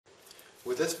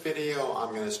With this video,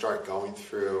 I'm going to start going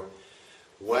through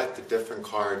what the different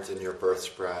cards in your birth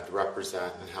spread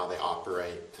represent and how they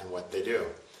operate and what they do.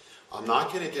 I'm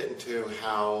not going to get into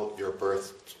how your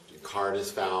birth card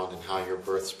is found and how your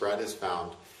birth spread is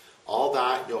found. All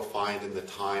that you'll find in the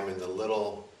time in the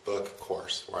little book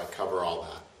course where I cover all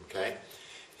that. Okay?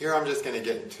 Here I'm just going to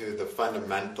get into the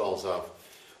fundamentals of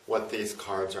what these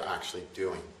cards are actually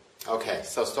doing. Okay,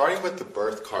 so starting with the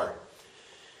birth card.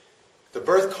 The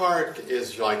birth card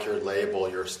is like your label,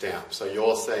 your stamp. So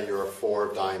you'll say you're a 4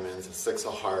 of diamonds, a 6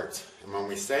 of hearts. And when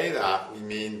we say that, we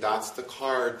mean that's the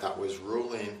card that was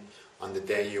ruling on the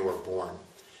day you were born.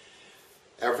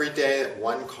 Every day,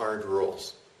 one card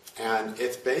rules. And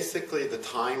it's basically the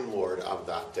Time Lord of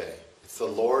that day. It's the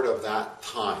Lord of that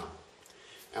time.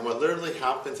 And what literally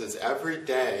happens is every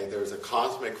day there's a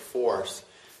cosmic force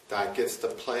that gets to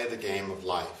play the game of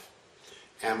life.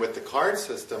 And with the card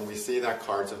system, we see that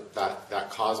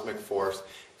cosmic force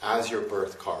as your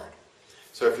birth card.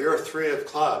 So if you're a 3 of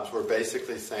clubs, we're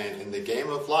basically saying in the game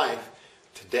of life,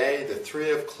 today the 3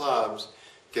 of clubs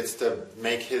gets to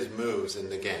make his moves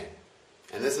in the game.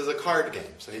 And this is a card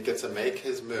game, so he gets to make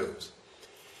his moves.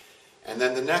 And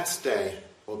then the next day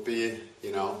will be,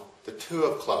 the 2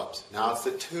 of clubs. Now it's the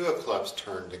 2 of clubs'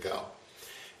 turn to go.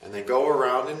 And they go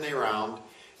around and around,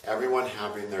 everyone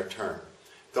having their turn.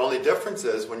 The only difference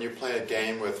is when you play a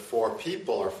game with 4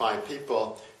 people or 5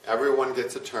 people, everyone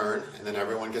gets a turn, and then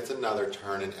everyone gets another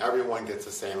turn, and everyone gets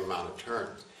the same amount of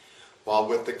turns. While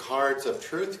with the Cards of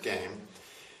Truth game,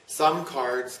 some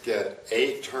cards get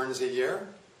 8 turns a year.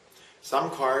 Some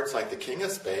cards, like the King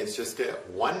of Spades, just get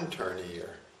 1 turn a year.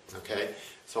 Okay?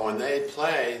 So when they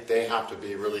play, they have to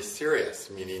be really serious,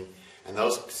 meaning, and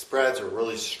those spreads are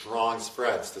really strong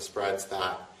spreads, the spreads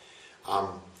that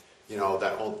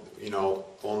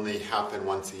only happen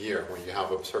once a year, when you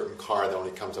have a certain card that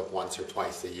only comes up once or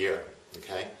twice a year.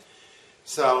 Okay,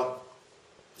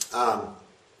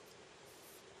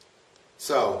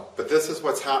 but this is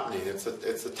what's happening. It's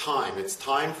a time. It's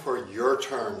time for your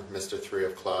turn, Mr. 3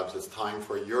 of clubs. It's time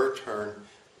for your turn,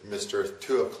 Mr.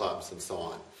 2 of clubs, and so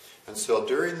on. And so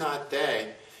during that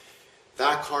day,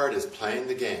 that card is playing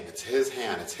the game. It's his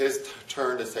hand. It's his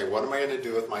turn to say, what am I going to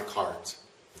do with my cards?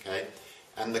 Okay.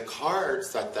 And the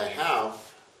cards that they have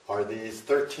are these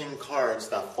 13 cards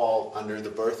that fall under the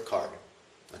birth card.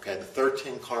 Okay, the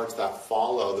 13 cards that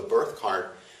follow the birth card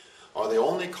are the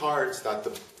only cards that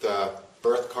the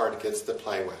birth card gets to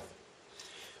play with.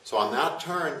 So on that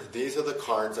turn, these are the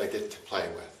cards I get to play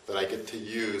with, that I get to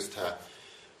use to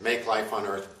make life on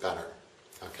Earth better.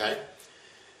 Okay?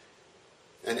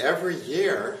 And every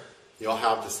year, you'll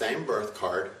have the same birth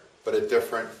card, but a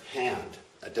different hand.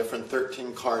 A different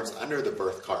 13 cards under the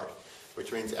birth card,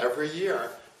 which means every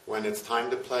year when it's time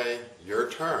to play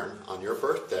your turn on your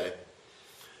birthday,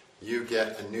 you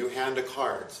get a new hand of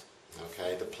cards,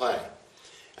 okay, to play.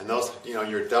 And those,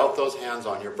 you're dealt those hands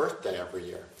on your birthday every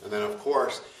year. And then of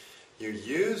course, you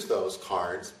use those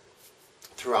cards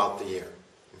throughout the year,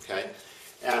 okay?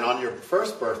 And on your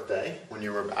first birthday, when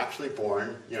you were actually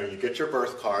born, you get your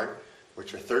birth card,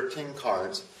 which are 13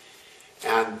 cards.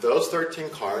 And those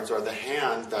 13 cards are the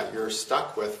hand that you're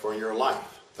stuck with for your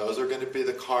life. Those are going to be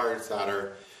the cards that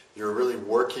you're really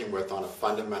working with on a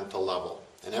fundamental level.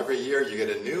 And every year you get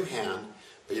a new hand,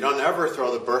 but you don't ever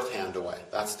throw the birth hand away.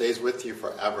 That stays with you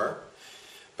forever.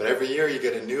 But every year you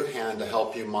get a new hand to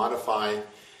help you modify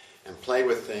and play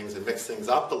with things and mix things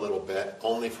up a little bit,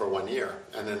 only for 1 year.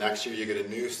 And then next year you get a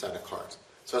new set of cards.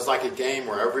 So it's like a game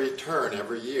where every turn,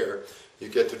 every year, you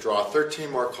get to draw 13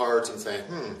 more cards and say,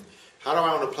 how do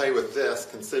I want to play with this,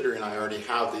 considering I already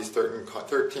have these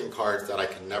 13 cards that I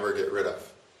can never get rid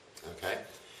of? Okay?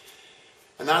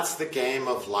 And that's the game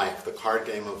of life, the card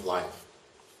game of life.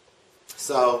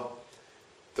 So,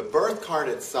 the birth card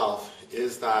itself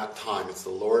is that time. It's the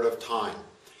Lord of Time.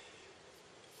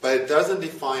 But it doesn't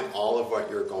define all of what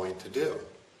you're going to do.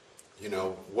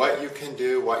 What you can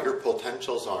do, what your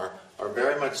potentials are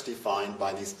very much defined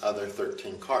by these other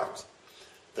 13 cards.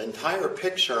 The entire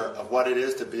picture of what it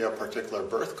is to be a particular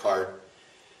birth card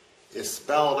is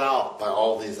spelled out by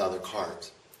all these other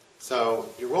cards. So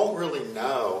you won't really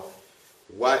know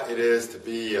what it is to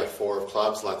be a 4 of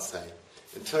clubs, let's say,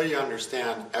 until you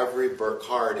understand every birth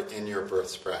card in your birth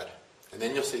spread. And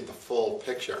then you'll see the full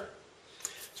picture.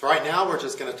 So right now we're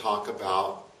just going to talk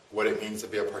about what it means to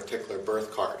be a particular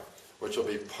birth card, which will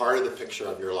be part of the picture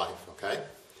of your life, okay?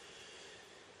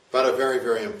 But a very,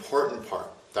 very important part.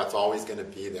 That's always going to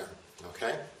be there,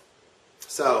 okay?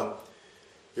 So,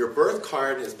 your birth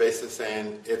card is basically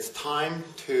saying, it's time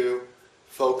to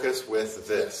focus with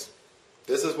this.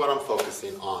 This is what I'm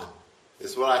focusing on.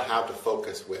 This is what I have to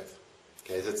focus with.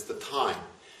 Okay, it's the time.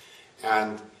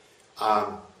 And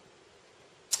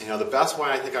you know, the best way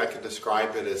I think I could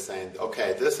describe it is saying,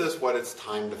 okay, this is what it's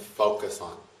time to focus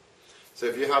on. So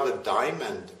if you have a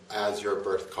diamond as your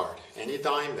birth card, any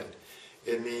diamond,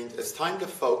 it means it's time to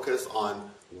focus on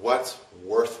what's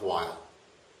worthwhile.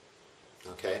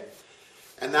 Okay?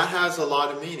 And that has a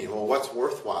lot of meaning. Well, what's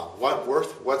worthwhile?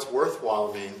 What's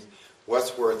worthwhile means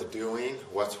what's worth doing,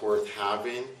 what's worth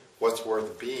having, what's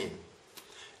worth being.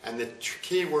 And the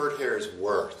key word here is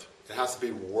worth. It has to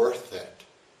be worth it.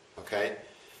 Okay?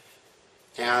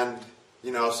 And,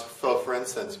 you know, so for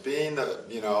instance, being the,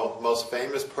 you know, most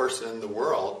famous person in the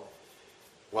world,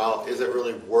 well, is it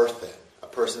really worth it? A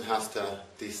person has to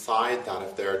decide that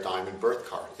if they're a diamond birth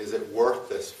card. Is it worth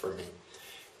this for me?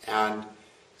 And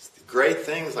great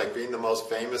things like being the most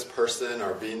famous person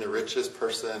or being the richest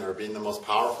person or being the most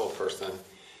powerful person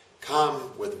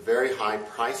come with very high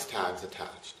price tags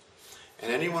attached.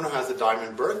 And anyone who has a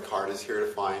diamond birth card is here to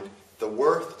find the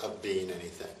worth of being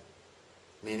anything.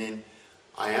 Meaning,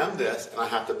 I am this and I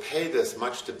have to pay this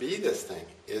much to be this thing.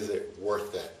 Is it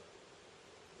worth it?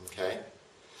 Okay?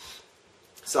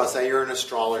 So say you're an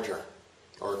astrologer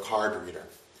or a card reader.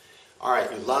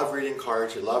 Alright, you love reading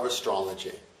cards, you love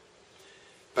astrology.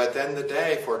 But then the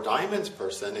day for a diamonds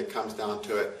person, it comes down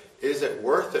to it, is it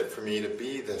worth it for me to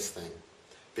be this thing?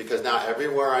 Because now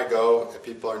everywhere I go,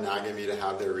 people are nagging me to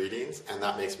have their readings, and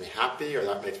that makes me happy or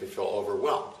that makes me feel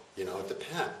overwhelmed. You know, it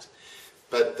depends.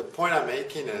 But the point I'm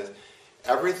making is,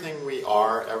 everything we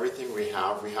are, everything we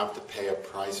have to pay a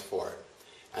price for it.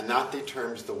 And that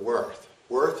determines the worth.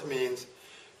 Worth means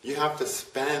you have to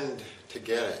spend to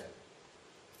get it.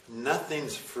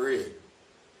 Nothing's free.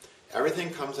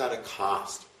 Everything comes at a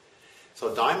cost.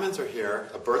 So diamonds are here.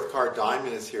 A birth card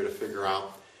diamond is here to figure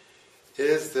out,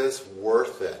 is this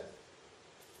worth it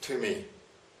to me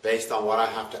based on what I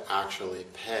have to actually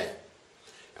pay?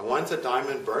 And once a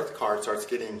diamond birth card starts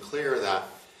getting clear that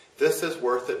this is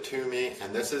worth it to me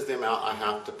and this is the amount I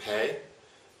have to pay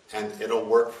and it'll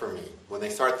work for me. When they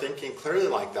start thinking clearly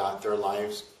like that, their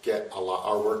lives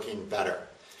are working better.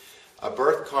 A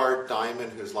birth card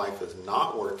diamond whose life is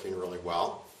not working really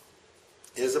well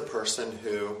is a person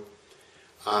who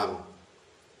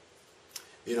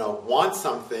wants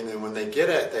something, and when they get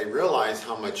it, they realize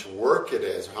how much work it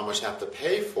is, or how much they have to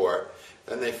pay for it,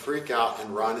 then they freak out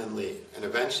and run and leave. And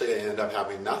eventually they end up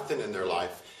having nothing in their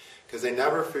life, because they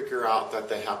never figure out that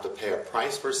they have to pay a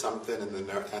price for something, and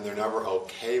they're never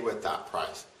okay with that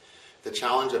price. The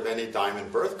challenge of any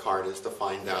diamond birth card is to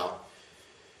find out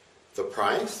the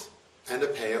price and to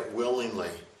pay it willingly.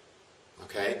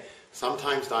 Okay?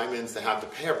 Sometimes diamonds, they have to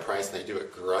pay a price and they do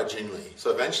it grudgingly. So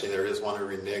eventually they just want to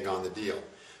renege on the deal.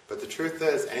 But the truth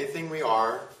is, anything we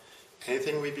are,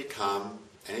 anything we become,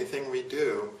 anything we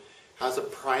do has a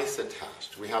price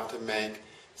attached. We have to make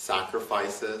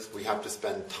sacrifices. We have to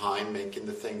spend time making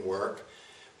the thing work.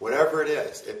 Whatever it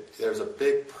is, there's a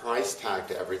big price tag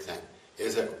to everything.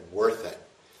 Is it worth it?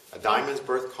 A diamond's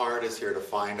birth card is here to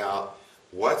find out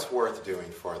what's worth doing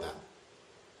for them.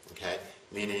 Okay?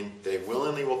 Meaning they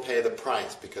willingly will pay the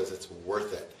price because it's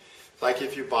worth it. It's like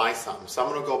if you buy something.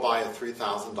 Someone will go buy a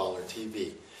 $3,000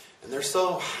 TV. And they're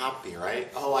so happy, right?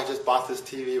 Oh, I just bought this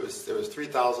TV. It was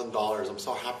 $3,000. I'm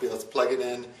so happy. Let's plug it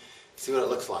in, see what it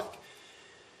looks like.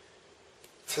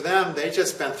 To them, they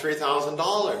just spent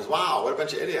 $3,000. Wow, what a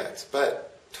bunch of idiots.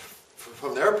 But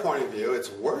from their point of view, it's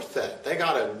worth it. They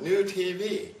got a new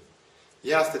TV.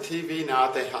 Yes, the TV, now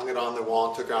that they hung it on the wall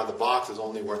and took it out of the box, is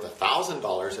only worth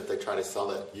 $1,000 if they try to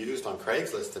sell it used on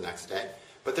Craigslist the next day.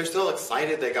 But they're still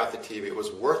excited they got the TV. It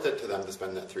was worth it to them to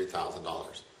spend that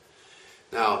 $3,000.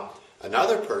 Now,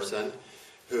 another person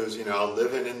who's,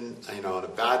 living in, in a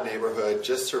bad neighborhood,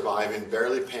 just surviving,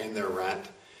 barely paying their rent,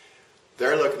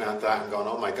 they're looking at that and going,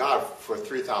 oh my God, for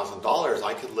 $3,000,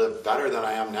 I could live better than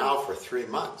I am now for 3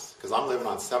 months. Because I'm living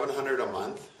on $700 a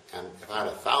month. And if I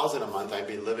had $1,000 a month, I'd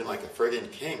be living like a friggin'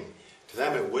 king. To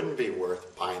them, it wouldn't be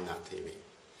worth buying that TV.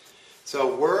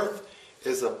 So worth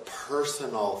is a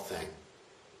personal thing.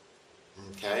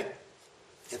 Okay?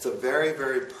 It's a very,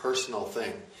 very personal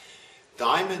thing.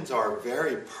 Diamonds are a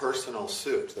very personal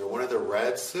suit. They're one of the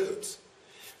red suits.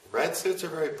 Red suits are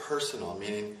very personal,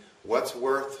 meaning what's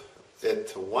worth it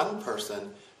to one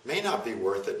person may not be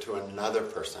worth it to another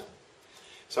person.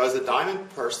 So as a diamond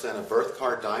person, a birth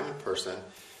card diamond person,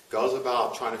 goes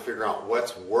about trying to figure out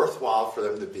what's worthwhile for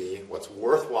them to be, what's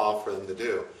worthwhile for them to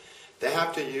do, they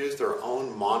have to use their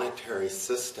own monetary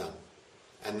system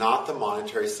and not the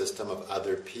monetary system of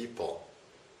other people.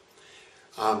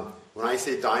 When I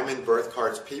say diamond birth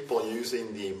cards people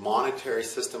using the monetary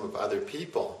system of other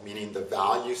people, meaning the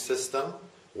value system,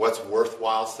 what's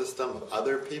worthwhile system of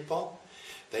other people,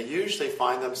 they usually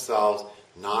find themselves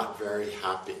not very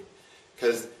happy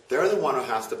because they're the one who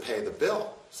has to pay the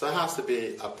bill. So it has to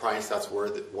be a price that's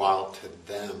worthwhile to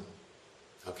them.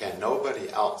 Okay, nobody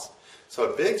else.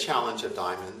 So a big challenge of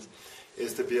diamonds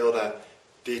is to be able to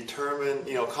determine,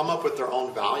 come up with their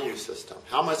own value system.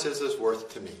 How much is this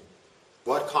worth to me?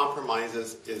 What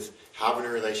compromises is having a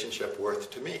relationship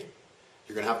worth to me?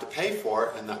 You're going to have to pay for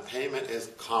it, and that payment is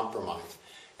compromise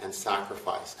and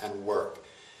sacrifice and work.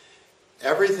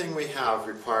 Everything we have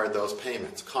required those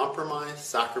payments: compromise,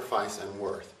 sacrifice, and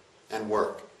work.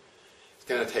 It's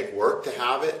going to take work to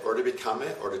have it, or to become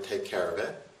it, or to take care of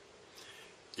it.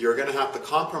 You're going to have to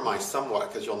compromise somewhat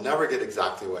because you'll never get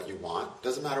exactly what you want.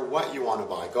 Doesn't matter what you want to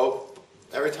buy.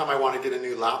 Every time I want to get a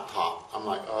new laptop, I'm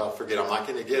like, oh, forget it. I'm not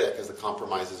going to get it because the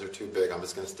compromises are too big. I'm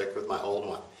just going to stick with my old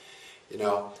one.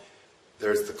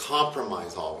 There's the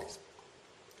compromise always.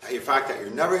 The fact that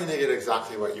you're never going to get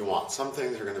exactly what you want. Some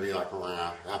things are going to be like,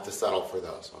 I have to settle for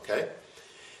those, okay?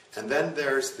 And then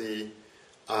there's the,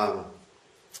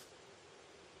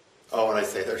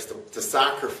 there's the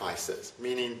sacrifices.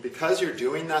 Meaning, because you're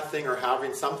doing that thing or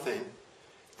having something,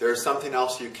 there's something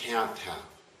else you can't have.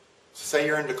 So say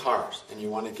you're into cars and you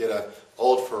want to get an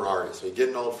old Ferrari. So you get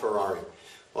an old Ferrari.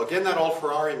 Well, getting that old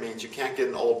Ferrari means you can't get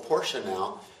an old Porsche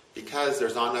now because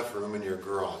there's not enough room in your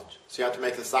garage. So you have to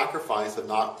make the sacrifice of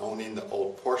not owning the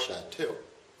old Porsche too.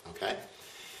 Okay?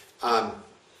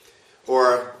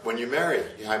 Or when you marry,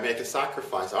 you have to make a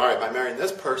sacrifice. All right, by marrying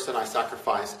this person, I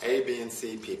sacrifice A, B, and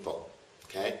C people.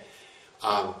 Okay?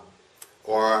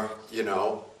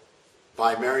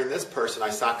 By marrying this person, I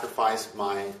sacrifice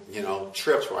my,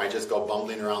 trips where I just go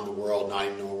bumbling around the world, not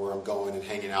even know where I'm going, and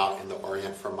hanging out in the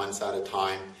Orient for months at a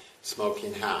time,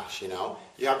 smoking hash,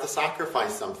 You have to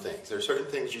sacrifice some things. There are certain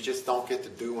things you just don't get to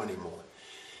do anymore.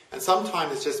 And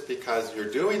sometimes it's just because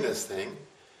you're doing this thing,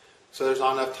 so there's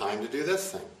not enough time to do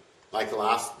this thing. Like the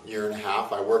last year and a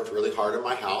half, I worked really hard in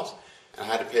my house, and I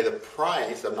had to pay the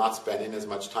price of not spending as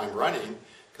much time running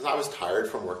because I was tired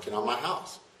from working on my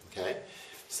house. Okay?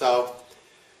 So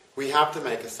we have to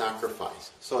make a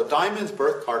sacrifice. So a Diamond's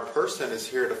birth card person is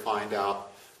here to find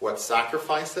out what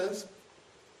sacrifice is,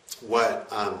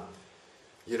 what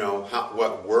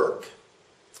work,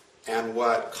 and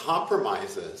what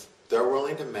compromises they're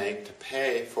willing to make to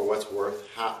pay for what's worth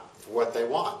what they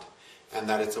want, and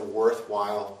that it's a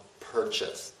worthwhile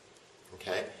purchase.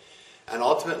 Okay? And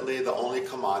ultimately, the only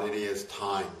commodity is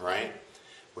time, right?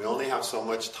 We only have so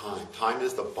much time. Time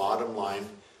is the bottom line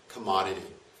commodity.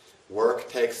 Work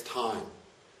takes time.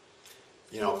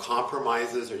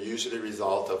 Compromises are usually a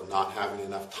result of not having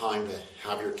enough time to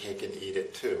have your cake and eat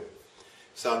it too.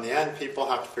 So in the end, people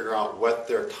have to figure out what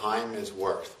their time is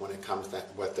worth when it comes to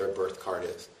what their birth card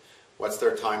is. What's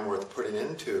their time worth putting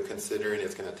into, considering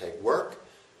it's going to take work,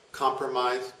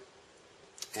 compromise,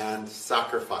 and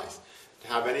sacrifice to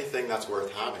have anything that's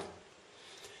worth having.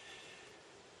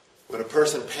 When a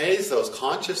person pays those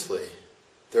consciously,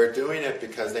 they're doing it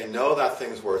because they know that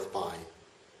thing's worth buying.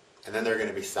 And then they're going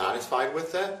to be satisfied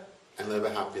with it and live a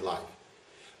happy life.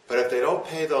 But if they don't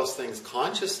pay those things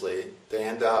consciously, they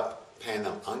end up paying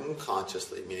them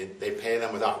unconsciously, meaning they pay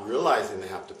them without realizing they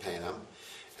have to pay them.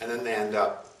 And then they end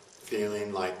up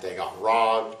feeling like they got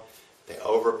robbed, they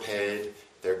overpaid,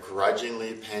 they're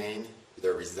grudgingly paying,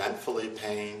 they're resentfully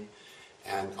paying,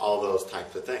 and all those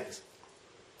types of things.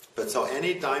 But so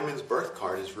any Diamond's birth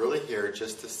card is really here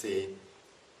just to say,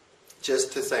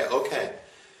 okay,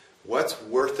 what's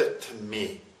worth it to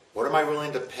me? What am I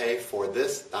willing to pay for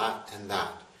this, that, and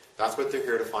that? That's what they're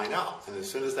here to find out. And as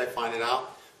soon as they find it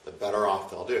out, the better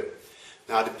off they'll do.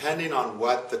 Now, depending on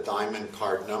what the Diamond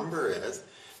card number is,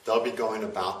 they'll be going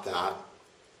about that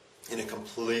in a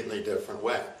completely different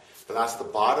way. But that's the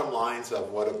bottom lines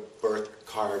of what a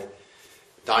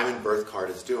Diamond birth card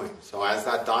is doing. So as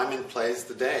that Diamond plays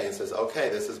the day and says, okay,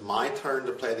 this is my turn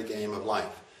to play the game of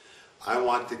life. I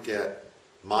want to get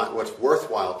what's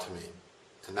worthwhile to me.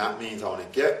 And that means I want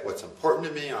to get what's important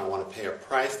to me, and I want to pay a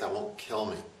price that won't kill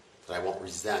me, that I won't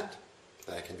resent,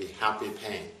 that I can be happy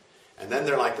paying. And then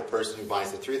they're like the person who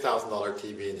buys the $3,000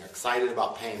 TV, and they're excited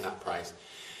about paying that price.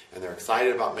 And they're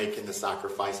excited about making the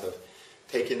sacrifice of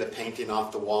taking the painting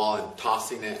off the wall and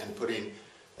tossing it and putting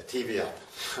a TV up.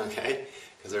 Okay?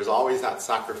 Because there's always that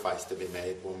sacrifice to be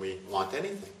made when we want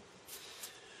anything.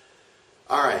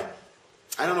 All right.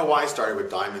 I don't know why I started with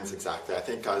diamonds exactly. I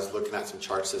think I was looking at some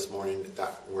charts this morning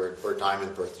that were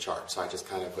diamond birth charts. So I just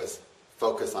kind of was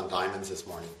focused on diamonds this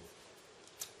morning.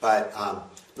 But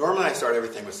normally I start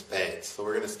everything with spades. So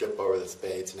we're going to skip over the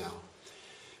spades now.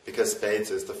 Because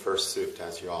spades is the first suit,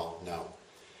 as you all know.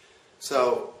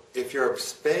 So if you're a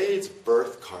spades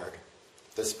birth card,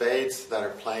 the spades that are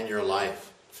playing your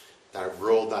life, that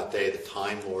ruled that day, the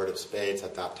Time Lord of Spades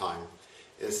at that time,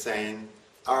 is saying,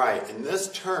 all right, in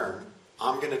this turn,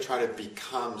 I'm going to try to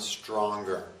become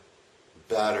stronger,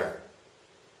 better,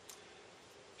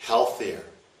 healthier,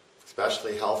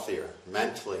 especially healthier,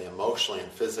 mentally, emotionally,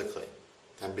 and physically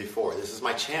than before. This is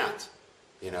my chance,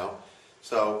 you know.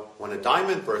 So when a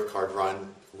diamond birth card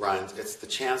runs, it's the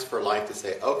chance for life to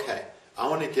say, okay, I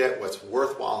want to get what's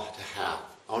worthwhile to have.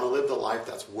 I want to live the life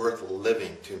that's worth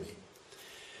living to me.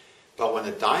 But when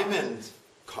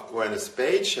when a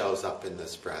spade shows up in the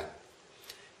spread,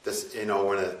 this, you know,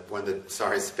 when the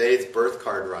spade's birth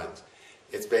card runs,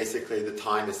 it's basically the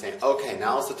time to say, okay,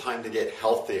 now's the time to get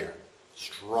healthier,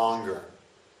 stronger,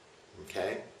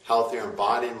 okay? Healthier in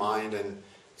body, mind, and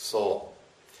soul.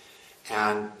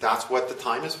 And that's what the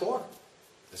time is for.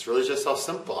 It's really just so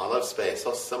simple. I love spades,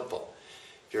 so simple.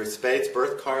 If you're a spade's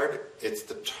birth card, it's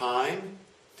the time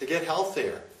to get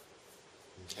healthier,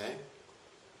 okay?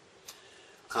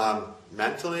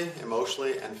 Mentally,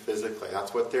 emotionally, and physically.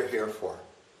 That's what they're here for,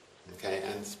 okay?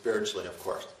 And spiritually, of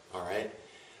course, all right?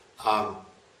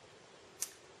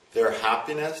 Their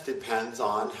happiness depends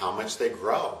on how much they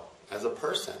grow as a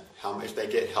person, how much they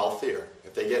get healthier.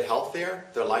 If they get healthier,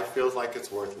 their life feels like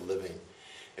it's worth living.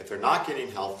 If they're not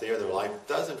getting healthier, their life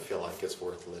doesn't feel like it's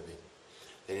worth living.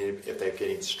 If they're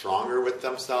getting stronger with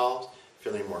themselves,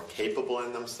 feeling more capable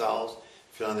in themselves,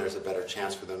 feeling there's a better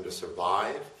chance for them to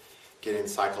survive, getting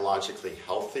psychologically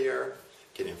healthier,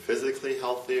 getting physically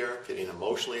healthier, getting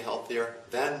emotionally healthier,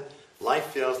 then life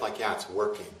feels like, yeah, it's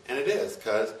working. And it is,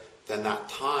 because then that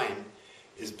time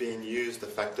is being used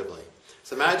effectively.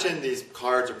 So imagine these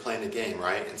cards are playing a game,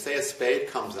 right? And say a spade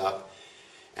comes up,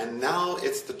 and now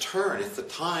it's the turn, it's the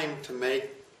time to make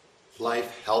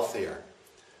life healthier.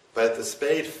 But if the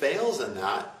spade fails in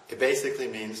that, it basically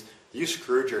means you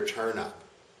screwed your turn up.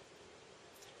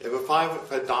 If if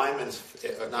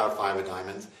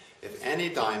any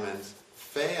diamonds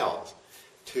fails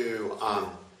to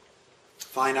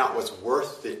find out what's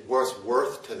worth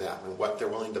to them and what they're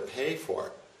willing to pay for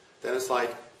it, then it's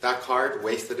like that card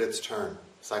wasted its turn.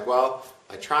 It's like, well,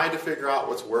 I tried to figure out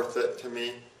what's worth it to me,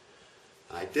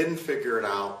 and I didn't figure it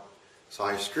out, so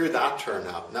I screwed that turn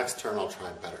up. Next turn I'll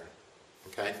try better.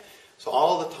 Okay? So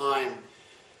all the time,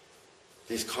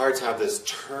 these cards have this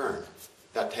turn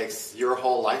that takes your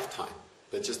whole lifetime.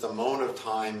 It's just a moment of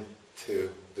time to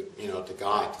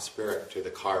God, to Spirit, to the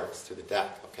cards, to the deck,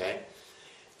 okay?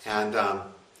 And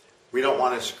we don't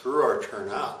want to screw our turn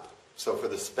up. So for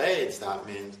the spades, that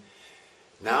means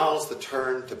now's the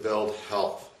turn to build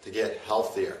health, to get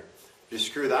healthier. If you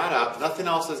screw that up, nothing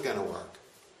else is going to work.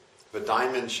 If a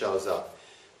diamond shows up,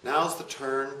 now's the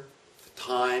turn, the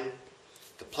time,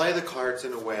 to play the cards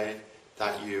in a way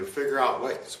that you figure out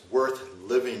what's worth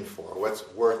living for, what's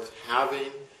worth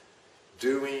having,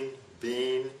 doing,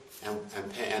 being,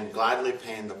 and gladly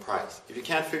paying the price. If you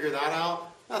can't figure that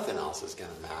out, nothing else is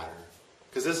going to matter.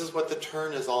 Because this is what the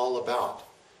turn is all about.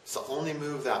 It's the only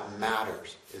move that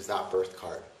matters is that birth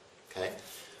card. Okay?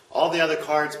 All the other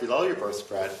cards below your birth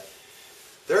spread,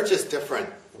 they're just different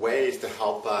ways to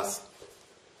help us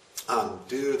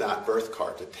do that birth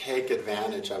card, to take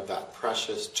advantage of that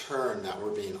precious turn that we're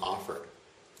being offered.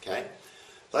 Okay?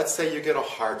 Let's say you get a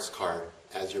hearts card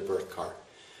as your birth card.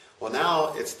 Well,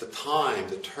 now it's the time,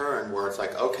 the turn, where it's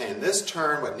like, okay, in this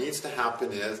turn, what needs to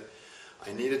happen is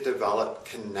I need to develop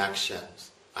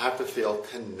connections. I have to feel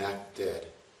connected.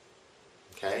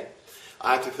 Okay?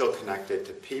 I have to feel connected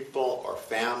to people or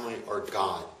family or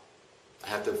God. I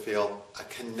have to feel a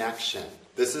connection.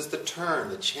 This is the turn,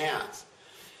 the chance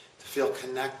to feel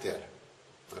connected.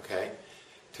 Okay?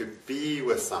 To be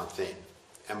with something.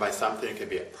 And by something, it can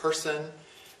be a person,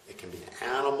 it can be an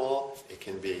animal, it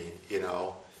can be, it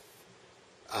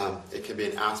can be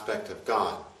an aspect of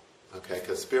God. Okay?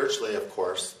 Because spiritually, of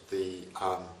course, the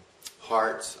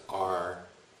hearts are,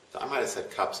 I might have said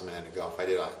cups a minute ago. If I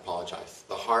did, I apologize.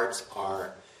 The hearts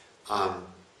are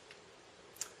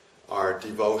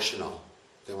devotional.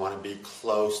 They want to be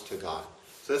close to God.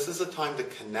 So this is a time to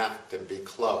connect and be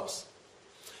close.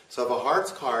 So if a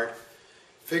hearts card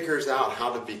figures out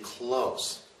how to be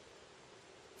close,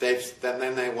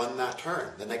 then they won that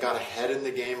turn. Then they got ahead in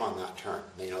the game on that turn.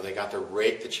 They got to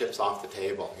rake the chips off the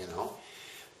table,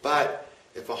 But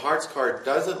if a hearts card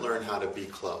doesn't learn how to be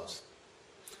close,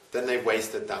 then they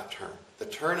wasted that turn. The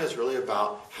turn is really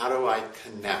about, how do I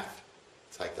connect?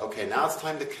 It's like, okay, now it's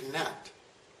time to connect,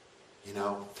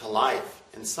 to life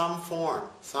in some form,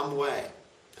 some way.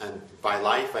 And by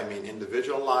life, I mean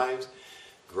individual lives,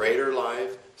 greater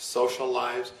life, social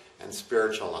lives, and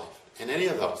spiritual life. And any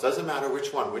of those, doesn't matter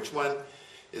which one. Which one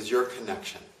is your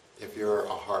connection if you're a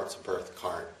heart's birth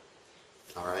card?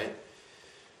 All right?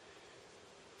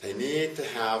 need to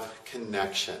have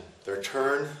connection.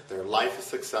 Their life is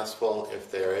successful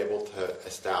if they are able to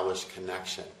establish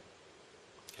connection.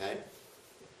 Okay?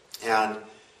 And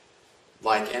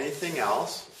like anything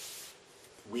else,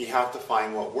 we have to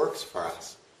find what works for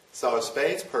us. So a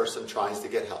spades person tries to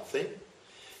get healthy,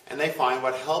 and they find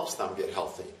what helps them get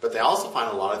healthy. But they also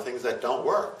find a lot of things that don't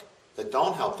work, that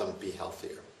don't help them be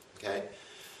healthier. Okay?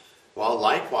 Well,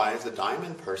 likewise, a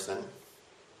diamond person,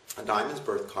 a diamond's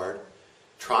birth card,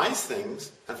 tries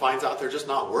things and finds out they're just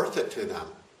not worth it to them.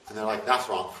 And they're like, that's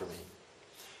wrong for me.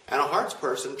 And a hearts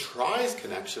person tries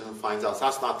connection and finds out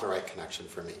that's not the right connection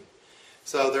for me.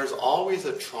 So there's always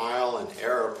a trial and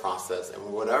error process in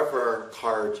whatever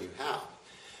card you have.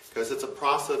 Because it's a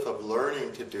process of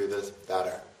learning to do this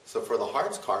better. So for the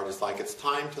hearts card, it's like it's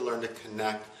time to learn to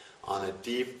connect on a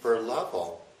deeper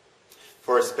level.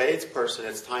 For a spades person,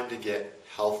 it's time to get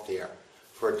healthier.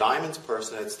 For a diamonds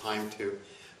person, it's time to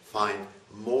find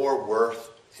more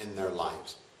worth in their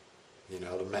lives. You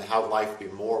know, to have life be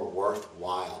more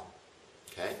worthwhile.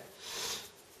 Okay?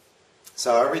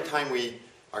 So every time we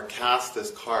are cast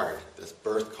this card, this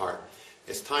birth card,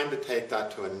 it's time to take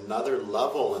that to another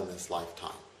level in this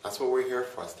lifetime. That's what we're here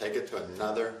for, is take it to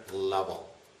another level.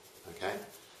 Okay?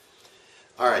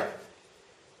 Alright.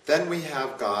 Then we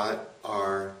have got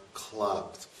our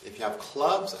clubs. If you have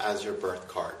clubs as your birth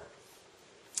card,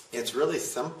 it's really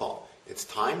simple. It's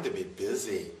time to be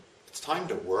busy. It's time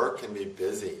to work and be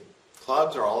busy.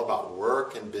 Clubs are all about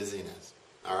work and busyness.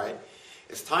 Alright?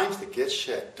 It's time to get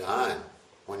shit done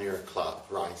when you're a club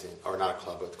rising. Or not a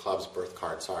club, but the club's birth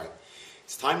card, sorry.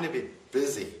 It's time to be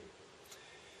busy.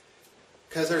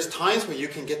 Because there's times where you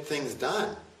can get things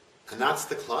done. And that's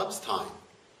the club's time.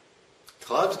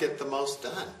 Clubs get the most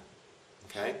done.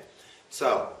 Okay?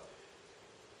 So,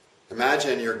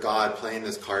 imagine you're God playing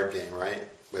this card game, right?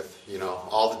 With, you know,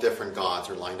 all the different gods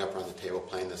are lined up around the table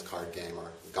playing this card game.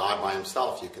 Or God by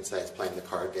himself, you can say, is playing the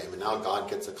card game. And now God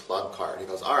gets a club card. He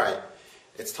goes, all right,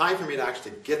 it's time for me to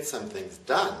actually get some things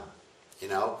done. You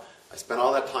know, I spent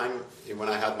all that time when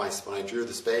I drew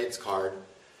the spades card,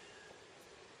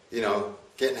 you know,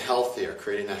 getting healthier,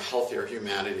 creating a healthier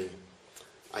humanity.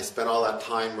 I spent all that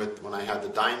time when I had the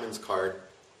diamonds card,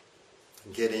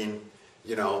 getting,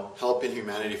 you know, helping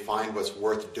humanity find what's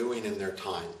worth doing in their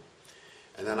time.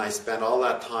 And then I spent all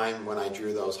that time when I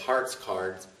drew those hearts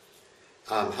cards,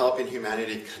 helping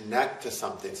humanity connect to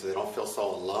something so they don't feel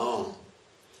so alone.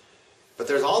 But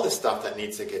there's all this stuff that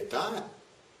needs to get done.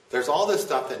 There's all this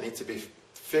stuff that needs to be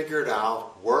figured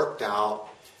out, worked out,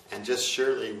 and just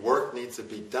surely work needs to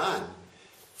be done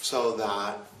so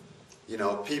that, you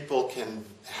know, people can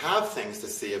have things to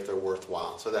see if they're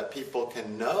worthwhile, so that people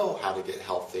can know how to get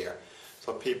healthier,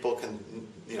 so people can,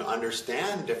 you know,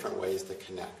 understand different ways to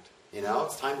connect. You know,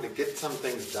 it's time to get some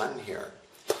things done here.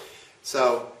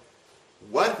 So,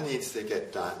 what needs to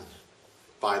get done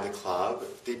by the club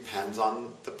depends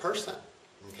on the person.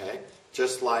 Okay?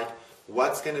 Just like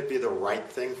what's going to be the right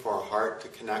thing for a heart to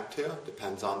connect to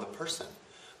depends on the person.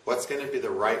 What's going to be the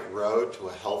right road to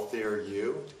a healthier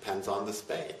you depends on the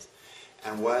spades.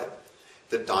 And what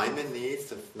the diamond needs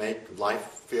to make life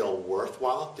feel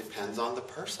worthwhile depends on the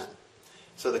person.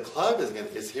 So the club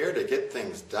is here to get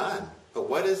things done. But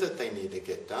what is it they need to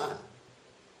get done?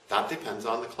 That depends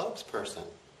on the club's person.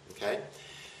 Okay?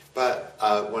 But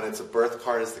when it's a birth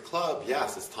card as the club,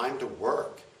 yes, it's time to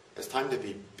work. It's time to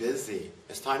be busy.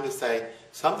 It's time to say,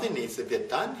 something needs to get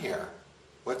done here.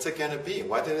 What's it going to be?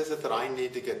 What is it that I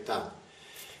need to get done?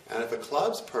 And if a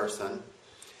club's person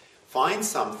finds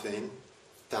something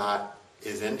that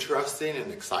is interesting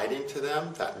and exciting to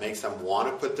them, that makes them want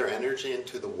to put their energy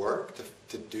into the work,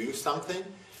 to do something,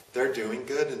 they're doing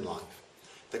good in life.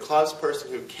 The club's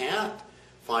person who can't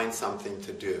find something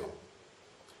to do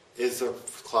is a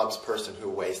club's person who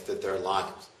wasted their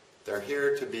lives. They're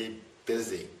here to be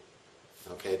busy,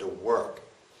 okay, to work.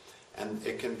 And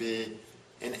it can be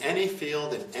in any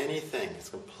field, in anything. It's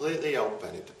completely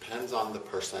open. It depends on the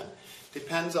person. It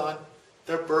depends on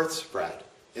their birth spread.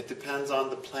 It depends on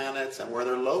the planets and where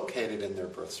they're located in their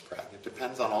birth spread. It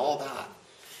depends on all that.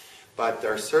 But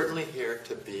they're certainly here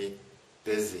to be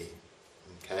busy,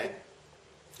 okay?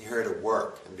 You're here to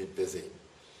work and be busy.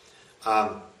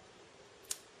 And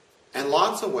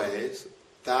lots of ways,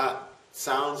 that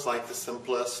sounds like the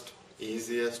simplest,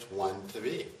 easiest one to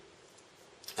be.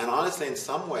 And honestly, in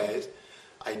some ways,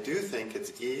 I do think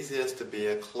it's easiest to be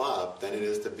a club than it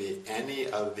is to be any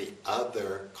of the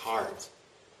other cards.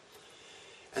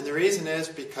 And the reason is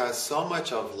because so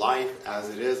much of life as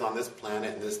it is on this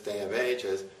planet in this day of age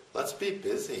is, let's be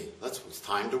busy. It's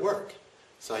time to work.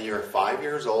 So you're 5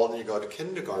 years old and you go to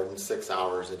kindergarten 6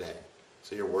 hours a day.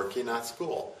 So you're working at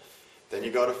school. Then you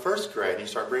go to first grade and you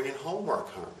start bringing homework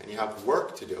home, and you have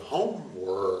work to do.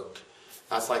 Homework.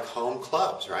 That's like home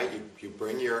clubs, right? You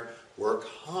bring your work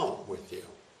home with you.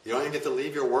 You don't even get to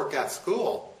leave your work at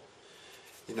school.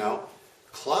 You know,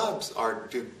 clubs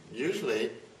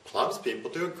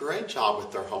people do a great job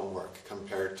with their homework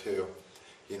compared to,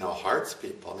 you know, hearts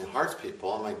people. I mean, hearts people,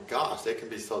 oh my gosh, they can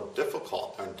be so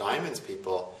difficult. And diamonds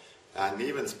people, and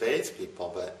even spades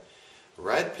people, but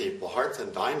red people, hearts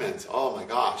and diamonds, oh my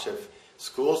gosh, if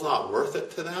school's not worth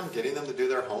it to them, getting them to do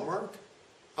their homework,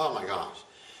 oh my gosh.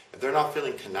 If they're not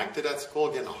feeling connected at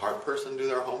school, getting a heart person to do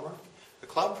their homework, the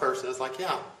club person is like,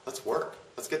 yeah, let's work.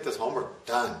 Let's get this homework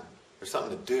done. There's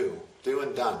something to do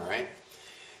and done, right?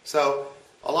 So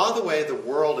a lot of the way the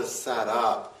world is set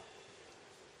up,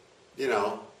 you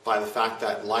know, by the fact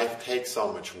that life takes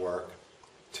so much work,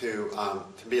 to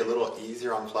be a little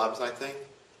easier on clubs, I think.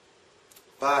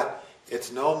 But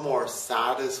it's no more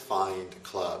satisfying to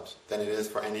clubs than it is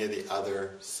for any of the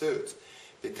other suits,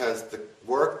 because the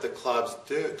work the clubs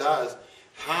does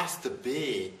has to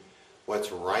be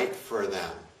what's right for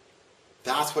them.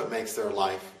 That's what makes their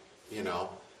life, you know,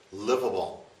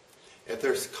 livable. If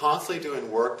they're constantly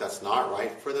doing work that's not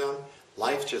right for them,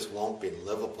 life just won't be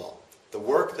livable. The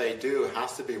work they do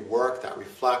has to be work that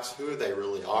reflects who they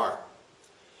really are.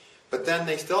 But then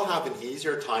they still have an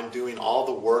easier time doing all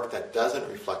the work that doesn't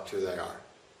reflect who they are.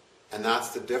 And that's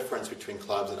the difference between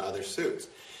clubs and other suits,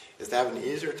 is they have an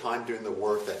easier time doing the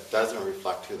work that doesn't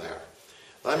reflect who they are.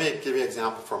 Let me give you an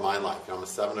example from my life. You know, I'm a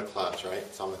 7 of clubs,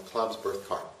 right? So I'm a clubs birth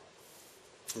card.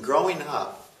 Growing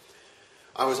up,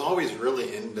 I was always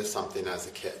really into something as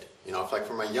a kid. You know, like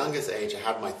from my youngest age, I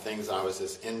had my things I was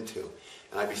just into.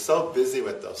 And I'd be so busy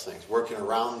with those things, working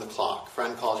around the clock.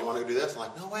 Friend calls, you want to do this? I'm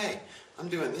like, no way. I'm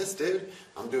doing this, dude.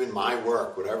 I'm doing my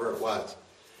work, whatever it was.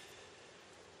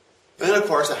 And then, of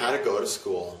course, I had to go to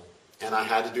school, and I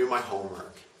had to do my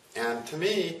homework. And to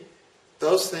me,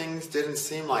 those things didn't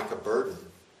seem like a burden,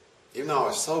 even though I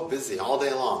was so busy all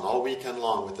day long, all weekend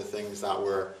long with the things that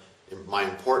were my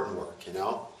important work, you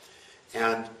know.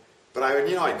 But I would,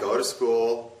 you know, I'd go to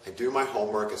school, I'd do my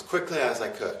homework as quickly as I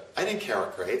could. I didn't care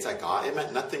what grades I got. It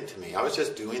meant nothing to me. I was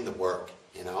just doing the work,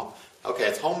 you know. Okay,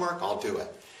 it's homework, I'll do it.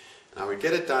 And I would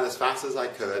get it done as fast as I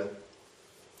could.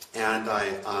 And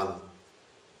I,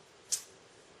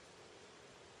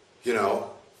 you know,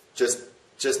 just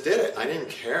did it. I didn't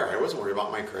care. I wasn't worried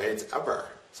about my grades ever.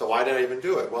 So why did I even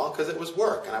do it? Well, because it was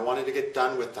work, and I wanted to get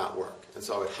done with that work. And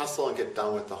so I would hustle and get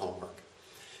done with the homework.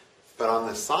 But on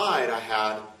the side, I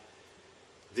had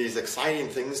these exciting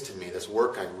things to me, this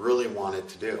work I really wanted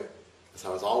to do. So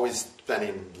I was always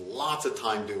spending lots of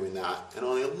time doing that, and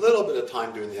only a little bit of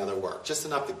time doing the other work, just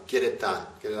enough to get it done,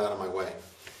 get it out of my way.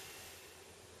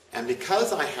 And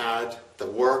because I had the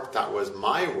work that was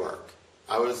my work,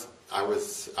 I was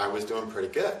doing pretty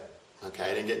good. Okay,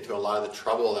 I didn't get into a lot of the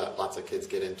trouble that lots of kids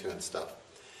get into and stuff.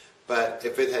 But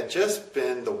if it had just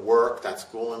been the work that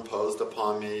school imposed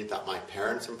upon me, that my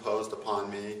parents imposed upon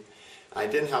me, I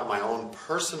didn't have my own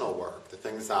personal work, the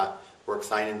things that were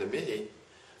exciting to me,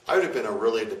 I would have been a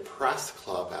really depressed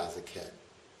club as a kid.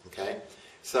 Okay?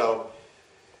 So,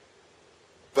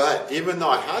 but even though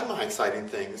I had my exciting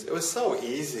things, it was so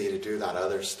easy to do that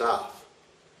other stuff.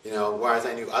 You know, whereas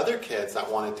I knew other kids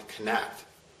that wanted to connect,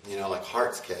 you know, like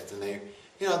Hearts kids, and they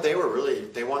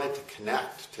wanted to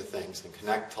connect to things and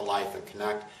connect to life and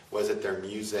connect, was it their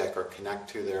music or connect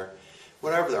to their,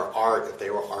 whatever their art, if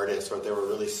they were artists or if they were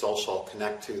really social,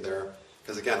 connect to their,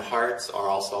 because again, hearts are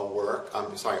also work,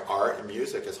 art and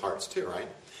music is hearts too, right?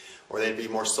 Or they'd be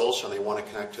more social and they want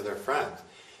to connect to their friends.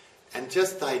 And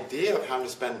just the idea of having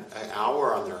to spend an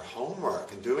hour on their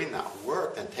homework and doing that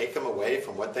work and take them away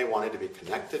from what they wanted to be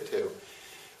connected to,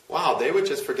 wow, they would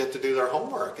just forget to do their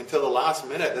homework until the last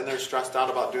minute. Then they're stressed out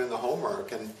about doing the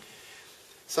homework. And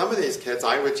some of these kids,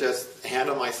 I would just hand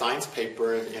them my science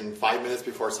paper in 5 minutes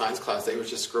before science class. They would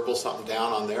just scribble something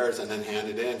down on theirs and then hand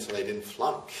it in so they didn't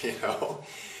flunk, you know.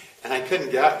 And I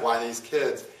couldn't get why these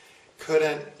kids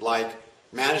couldn't,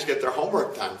 manage to get their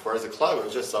homework done. For as a club, it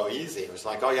was just so easy. It was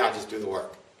like, oh yeah, just do the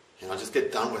work. You know, just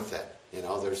get done with it. You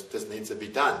know, this needs to be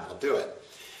done. I'll do it.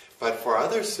 But for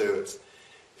other suits,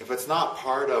 if it's not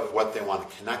part of what they want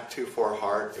to connect to for a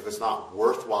heart, if it's not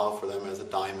worthwhile for them as a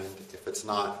diamond, if it's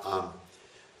not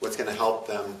what's going to help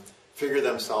them figure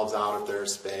themselves out if they're a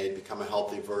spade, become a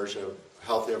healthier version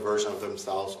of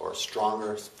themselves, or a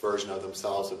stronger version of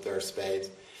themselves if they're spades,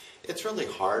 it's really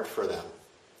hard for them.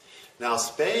 Now,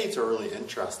 spades are really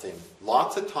interesting.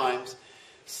 Lots of times,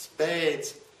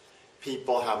 spades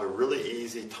people have a really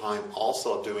easy time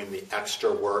also doing the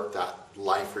extra work that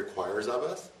life requires of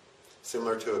us,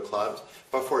 similar to a club,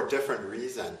 but for a different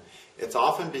reason. it's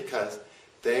often because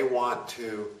they want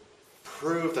to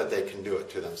prove that they can do it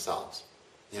to themselves.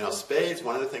 You know, spades,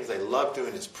 one of the things they love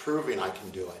doing is proving I can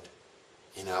do it.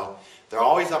 You know, they're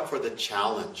always up for the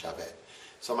challenge of it.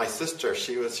 So my sister,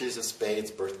 she's a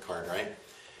spades birth card, right?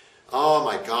 Oh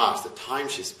my gosh, the time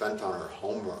she spent on her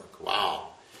homework. Wow.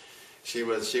 She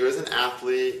was an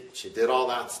athlete, she did all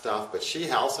that stuff, but she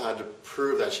also had to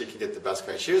prove that she could get the best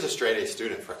grade. She was a straight A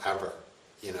student forever.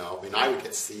 You know, I mean, I would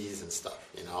get C's and stuff,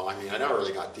 you know. I mean, I never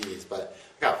really got D's, but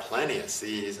I got plenty of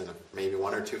C's and maybe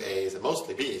 1 or 2 A's and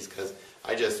mostly B's because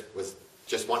I just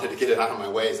wanted to get it out of my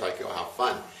way so I could go have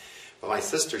fun. But my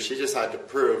sister, she just had to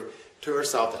prove to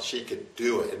herself that she could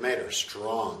do it. It made her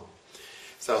strong.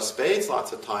 So spades,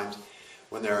 lots of times,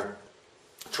 when they're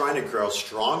trying to grow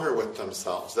stronger with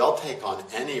themselves, they'll take on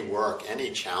any work,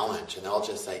 any challenge, and they'll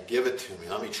just say, give it to me,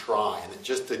 let me try, and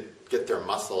just to get their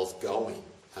muscles going,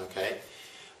 okay?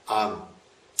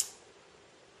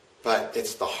 But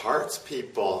it's the hearts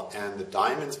people and the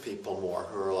diamonds people more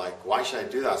who are like, why should I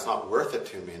do that? It's not worth it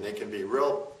to me. And they can be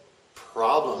real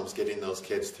problems getting those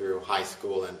kids through high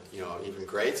school and, you know, even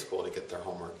grade school to get their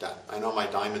homework done. I know my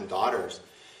diamond daughters,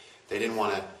 they didn't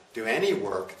want to do any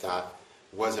work that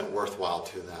wasn't worthwhile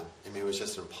to them. I mean, it was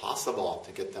just impossible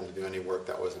to get them to do any work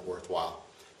that wasn't worthwhile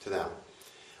to them.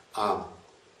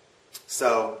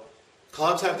 So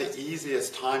clubs have the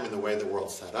easiest time in the way the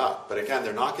world's set up. But again,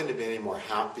 they're not going to be any more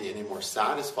happy, any more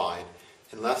satisfied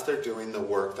unless they're doing the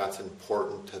work that's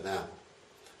important to them.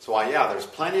 So yeah, there's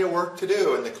plenty of work to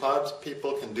do, and the clubs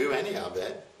people can do any of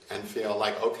it and feel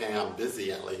like, okay, I'm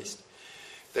busy at least.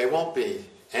 They won't be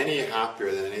any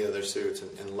happier than any other suits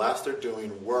unless they're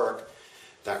doing work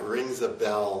that rings a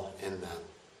bell in them.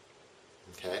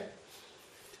 Okay?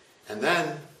 And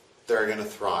then they're going to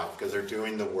thrive because they're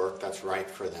doing the work that's right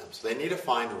for them. So they need to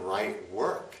find right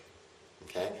work.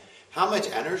 Okay? How much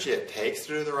energy it takes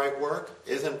to do the right work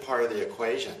isn't part of the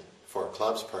equation for a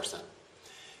clubs person.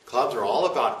 Clubs are all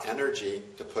about energy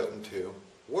to put into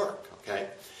work. Okay?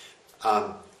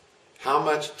 How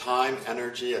much time,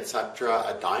 energy, etc.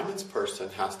 a diamonds person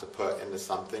has to put into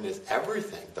something is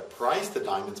everything. The price the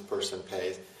diamonds person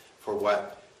pays for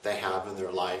what they have in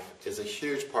their life is a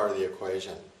huge part of the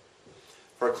equation.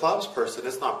 For a clubs person,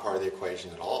 it's not part of the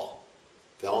equation at all.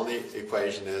 The only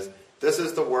equation is, this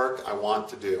is the work I want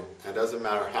to do. And it doesn't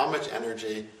matter how much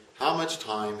energy, how much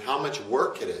time, how much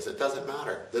work it is. It doesn't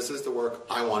matter. This is the work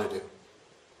I want to do.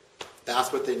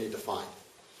 That's what they need to find.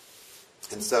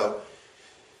 And so,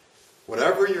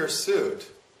 whatever your suit,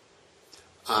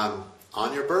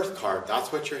 on your birth card,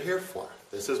 that's what you're here for.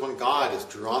 This is when God has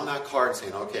drawn that card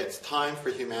saying, okay, it's time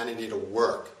for humanity to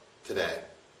work today.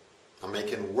 I'm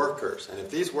making workers. And if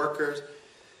these workers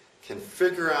can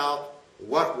figure out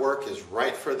what work is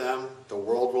right for them, the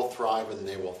world will thrive and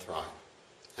they will thrive.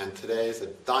 And today is a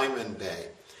diamond day.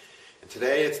 And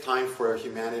today it's time for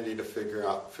humanity to figure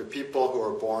out, for people who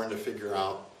are born to figure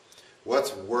out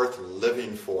what's worth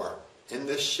living for in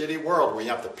this shitty world where you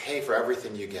have to pay for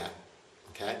everything you get.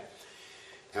 Okay?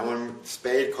 And when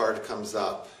spade card comes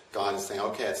up, God is saying,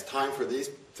 okay, it's time for the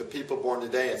people born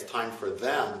today, it's time for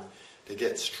them to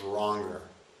get stronger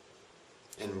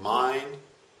in mind,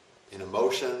 in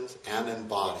emotions, and in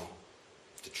body.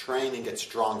 To train and get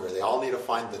stronger. They all need to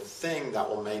find the thing that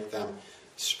will make them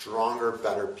stronger,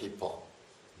 better people.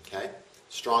 Okay?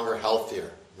 Stronger,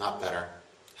 healthier, not better.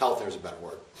 Healthier is a better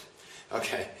word.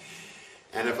 Okay?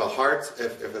 And if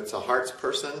it's a hearts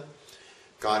person,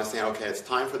 God is saying, okay, it's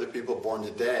time for the people born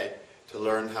today to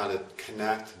learn how to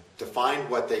connect, to find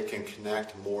what they can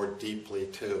connect more deeply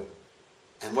to.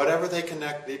 And whatever they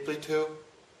connect deeply to,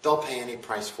 they'll pay any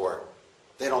price for it.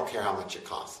 They don't care how much it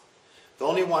costs. The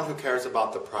only one who cares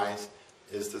about the price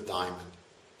is the diamond.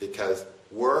 Because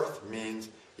worth means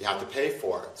you have to pay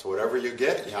for it. So whatever you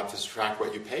get, you have to subtract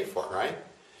what you pay for, right?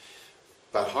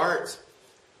 But hearts,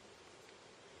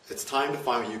 it's time to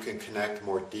find what you can connect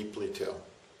more deeply to.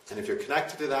 And if you're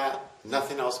connected to that,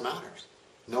 nothing else matters.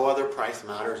 No other price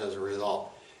matters as a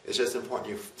result. It's just important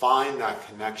you find that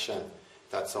connection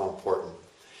that's so important.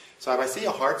 So if I see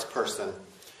a hearts person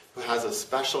who has a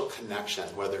special connection,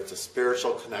 whether it's a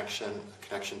spiritual connection, a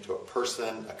connection to a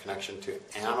person, a connection to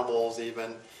animals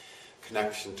even,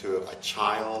 connection to a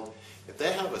child, if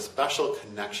they have a special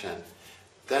connection,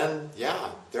 then yeah,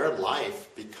 their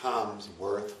life becomes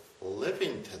worth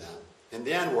living to them. In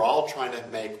the end, we're all trying to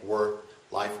make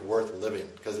life worth living.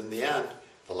 Because in the end,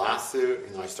 the last suit,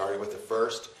 I started with the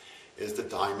first, is the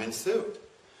diamond suit.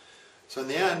 So in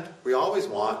the end, we always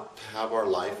want to have our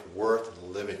life worth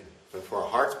living. But for a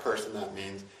hearts person, that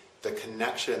means the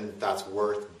connection that's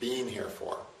worth being here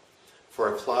for.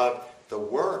 For a club, the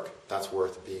work that's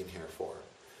worth being here for.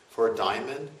 For a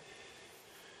diamond,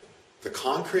 the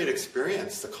concrete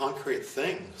experience, the concrete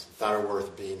things that are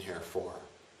worth being here for.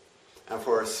 And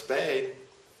for a spade,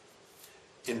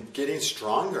 in getting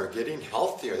stronger, getting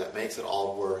healthier, that makes it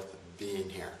all worth being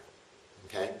here.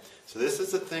 Okay? So this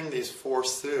is the thing these 4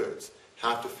 suits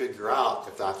have to figure out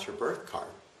if that's your birth card.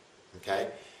 Okay?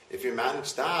 If you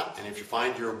manage that, and if you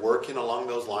find you're working along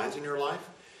those lines in your life,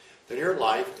 then your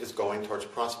life is going towards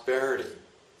prosperity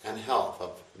and health,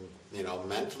 of,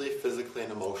 mentally, physically,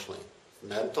 and emotionally.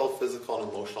 Mental, physical,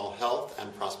 and emotional health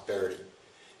and prosperity.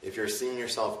 If you're seeing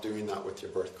yourself doing that with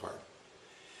your birth card.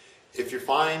 If you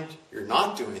find you're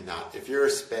not doing that, if you're a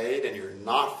spade and you're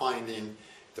not finding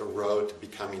the road to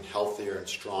becoming healthier and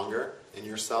stronger in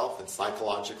yourself and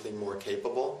psychologically more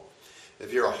capable,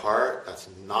 if you're a heart that's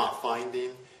not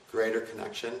finding greater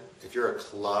connection, if you're a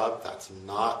club that's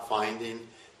not finding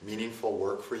meaningful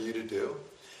work for you to do,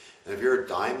 and if you're a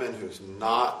diamond who's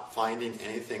not finding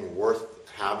anything worth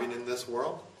having in this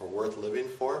world or worth living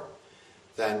for,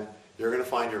 then you're going to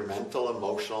find your mental,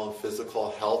 emotional, and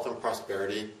physical health and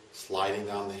prosperity sliding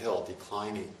down the hill,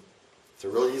 declining. It's a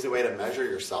really easy way to measure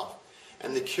yourself.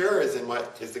 And the cure is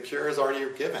the cure is already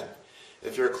given.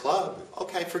 If you're a club,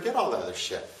 okay, forget all the other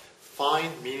shit.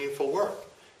 Find meaningful work.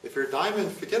 If you're a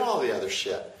diamond, forget all the other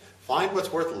shit. Find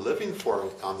what's worth living for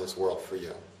on this world for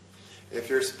you. If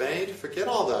you're a spade, forget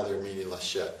all the other meaningless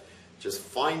shit. Just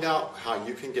find out how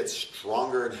you can get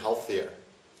stronger and healthier.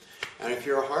 And if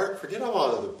you're a heart, forget all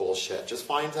the other bullshit. Just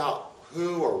find out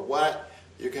who or what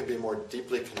you can be more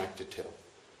deeply connected to.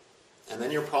 And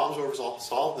then your problems will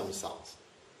solve themselves.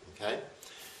 Okay?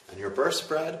 And your birth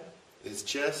spread is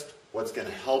just what's going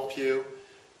to help you.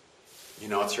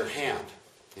 It's your hand.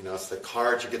 It's the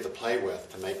cards you get to play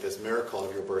with to make this miracle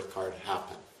of your birth card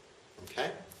happen. Okay?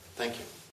 Thank you.